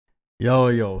Yo,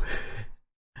 yo,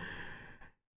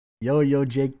 yo,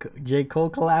 J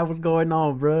Cole collab. What's going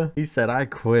on, bro? He said I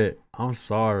quit. I'm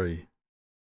sorry,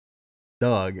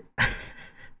 Doug.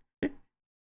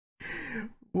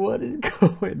 What is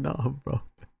going on, bro?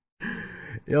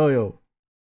 Yo,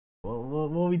 what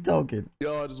we talking?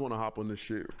 Yo, I just want to hop on this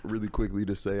shit really quickly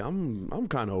to say I'm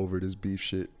kind of over this beef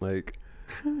shit. Like,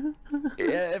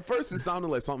 yeah, at first it sounded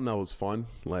like something that was fun,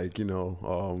 like the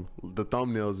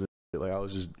thumbnails and shit.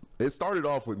 Like it started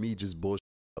off with me just bullshit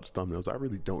about the thumbnails. I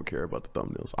really don't care about the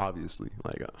thumbnails, obviously.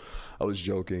 Like, I was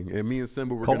joking, and me and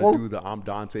Simba were gonna do the I'm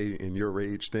Dante and your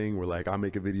rage thing, where like I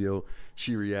make a video,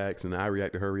 she reacts, and I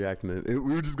react to her reacting. We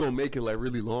were just gonna make it like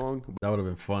really long. That would have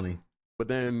been funny. But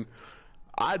then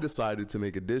I decided to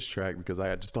make a diss track because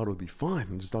I just thought it would be fun.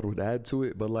 I just thought it would add to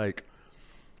it. But like,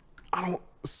 I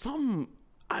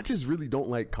just really don't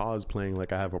like cosplaying.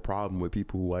 Like, I have a problem with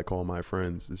people who I call my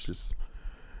friends.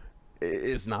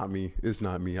 It's not me. It's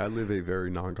not me. I live a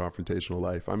very non-confrontational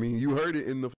life. I mean, you heard it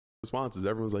in the responses.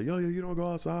 Everyone's like, yo, you don't go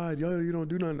outside. Yo, you don't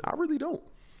do nothing. I really don't.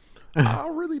 I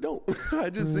really don't.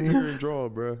 I just sit here and draw,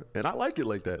 bro. And I like it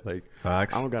like that. Like,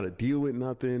 Facts. I don't got to deal with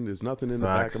nothing. There's nothing in the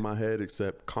back of my head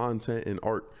except content and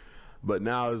art. But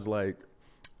now it's like,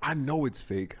 I know it's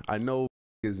fake. I know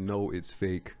it's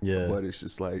fake. Yeah. But it's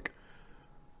just like,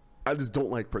 I just don't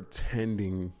like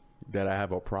pretending that I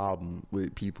have a problem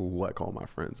with people who I call my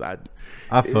friends. I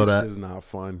feel that. It's just not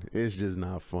fun. It's just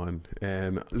not fun.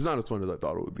 And it's not as fun as I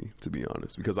thought it would be, to be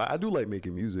honest. Because I do like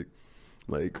making music.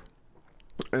 Like,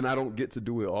 and I don't get to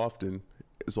do it often,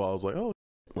 so I was like, oh,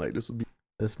 like this would be.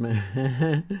 This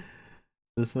man,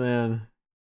 this man,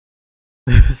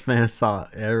 this man saw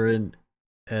Aaron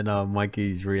and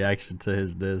Mikey's reaction to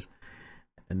his diss,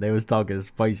 and they was talking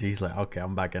spicy. He's like, okay,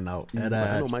 I'm backing out. And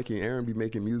I know Mikey and Aaron be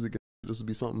making music. This would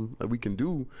be something that we can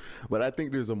do, but I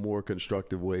think there's a more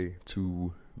constructive way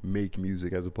to make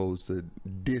music as opposed to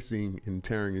dissing and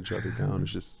tearing each other down.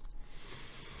 It's just.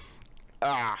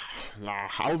 Nah.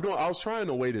 I was trying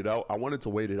to wait it out. I wanted to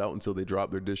wait it out until they drop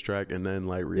their diss track and then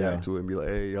like react to it and be like,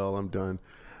 hey y'all, I'm done.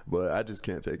 But I just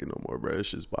can't take it no more, bro.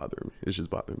 It's just bothering me. It's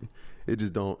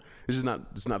not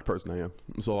the person I am.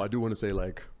 So I do want to say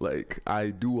like I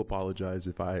do apologize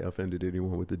if I offended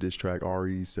anyone with the diss track.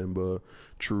 Ari, Simba,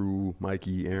 True,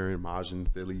 Mikey, Aaron,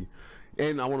 Majin, Philly.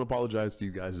 And I want to apologize to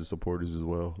you guys as supporters as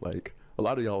well. Like, a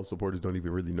lot of y'all supporters don't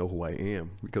even really know who I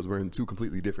am because we're in two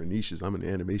completely different niches. I'm in the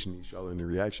animation niche, y'all are in the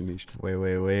reaction niche.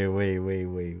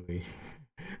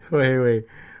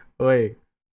 Wait.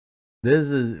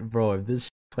 This is, bro, if this shit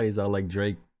plays out like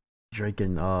Drake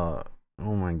and oh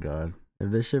my god.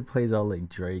 If this shit plays out like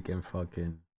Drake and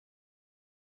fucking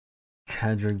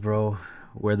Kendrick, bro,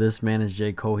 where this man is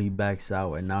J. Cole, he backs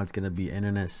out and now it's gonna be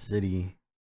Internet City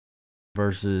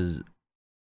versus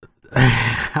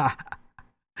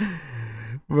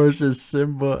versus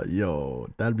Simba. Yo,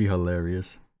 that'd be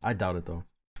hilarious. I doubt it though.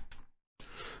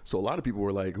 So a lot of people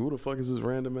were like, who the fuck is this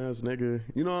random ass nigga?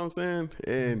 You know what I'm saying?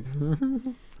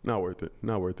 And not worth it.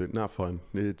 Not worth it. Not fun.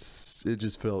 It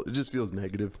just feels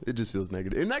negative. It just feels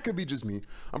negative. And that could be just me.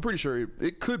 I'm pretty sure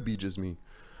it could be just me.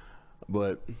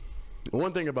 But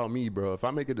one thing about me, bro, if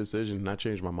I make a decision and I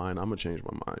change my mind, I'm gonna change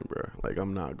my mind, bro. Like,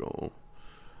 I'm not going.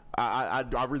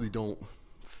 I really don't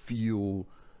feel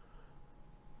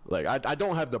like I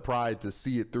don't have the pride to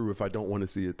see it through if I don't want to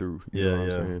see it through. You know what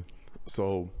I'm saying?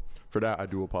 So for that, I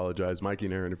do apologize. Mikey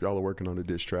and Aaron, if y'all are working on a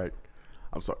diss track,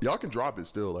 I'm sorry. Y'all can drop it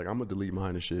still. Like, I'm gonna delete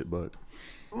mine and shit, but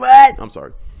what? I'm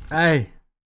sorry. Hey,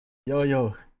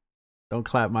 yo, don't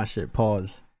clap my shit.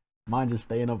 Pause. Mine just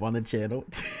staying up on the channel.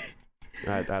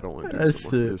 I don't want to do this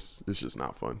one. It's just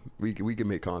not fun. We can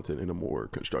make content in a more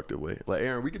constructive way. Like,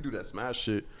 Aaron, we could do that Smash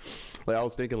shit. Like, I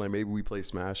was thinking like maybe we play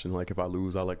Smash and like if I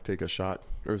lose, I like take a shot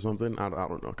or something. I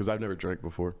don't know, because I've never drank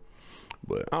before.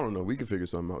 But I don't know. We can figure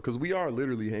something out because we are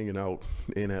literally hanging out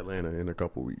in Atlanta in a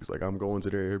couple weeks. Like, I'm going to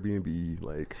their Airbnb.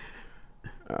 Like,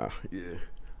 yeah.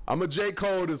 I'm a J.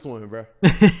 Cole this one, bro.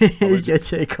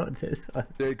 J. Cole this one.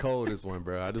 J. Cole this one,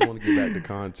 bro. I just want to get back to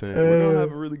content. We're gonna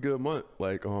have a really good month.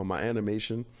 Like, my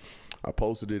animation, I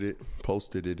posted it.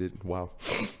 Wow.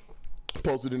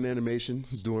 Posted an animation.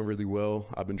 It's doing really well.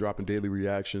 I've been dropping daily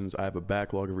reactions. I have a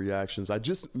backlog of reactions. I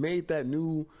just made that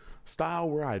new style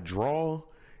where I draw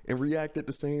and react at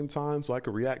the same time, so I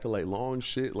could react to like long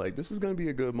shit. Like, this is gonna be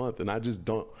a good month, and I just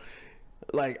don't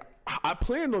like. I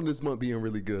planned on this month being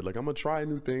really good. Like, I'm gonna try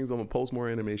new things. I'm gonna post more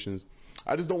animations.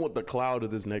 I just don't want the cloud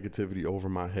of this negativity over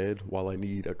my head while I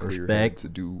need a clear head to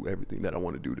do everything that I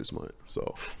want to do this month.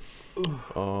 So,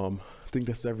 I think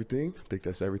that's everything.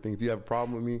 If you have a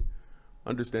problem with me,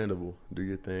 understandable. Do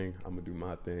your thing. I'm gonna do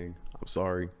my thing. I'm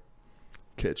sorry.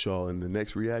 Catch y'all in the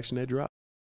next reaction that drops.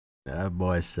 That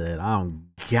boy said, I'm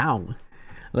down.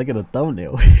 Look at the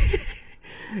thumbnail.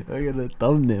 Look at the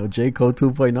thumbnail. J. Cole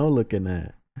 2.0 looking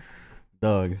at.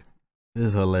 Dog. This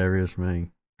is hilarious,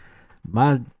 man.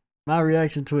 My my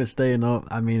reaction to it staying up.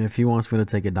 I mean, if he wants me to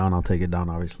take it down, I'll take it down,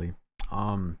 obviously.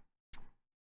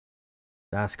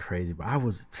 That's crazy. But I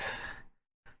was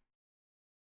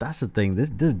that's the thing. This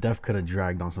def could have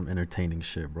dragged on some entertaining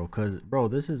shit, bro. Cause bro,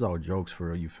 this is all jokes for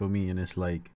real, you feel me? And it's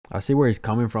like I see where he's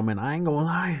coming from, and I ain't gonna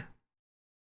lie.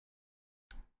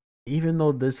 Even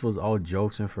though this was all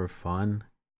jokes and for fun,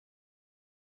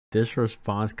 this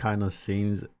response kind of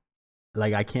seems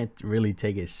like I can't really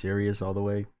take it serious all the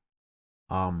way.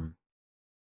 Um,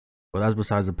 but that's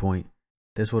besides the point.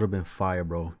 This would have been fire,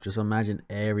 bro. Just imagine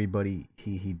everybody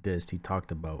he dissed, he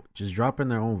talked about, just dropping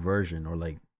their own version or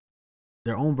like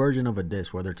their own version of a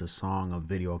diss, whether it's a song, a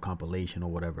video, a compilation,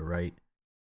 or whatever, right?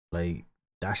 Like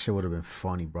that shit would have been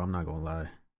funny, bro. I'm not gonna lie.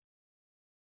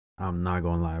 I'm not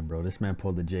gonna lie, bro. This man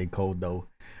pulled the J. Cole though.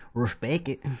 Respect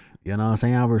it. You know what I'm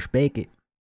saying? I respect it.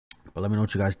 But let me know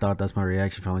what you guys thought. That's my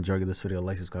reaction. If you enjoyed this video,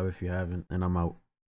 like, subscribe if you haven't, and I'm out.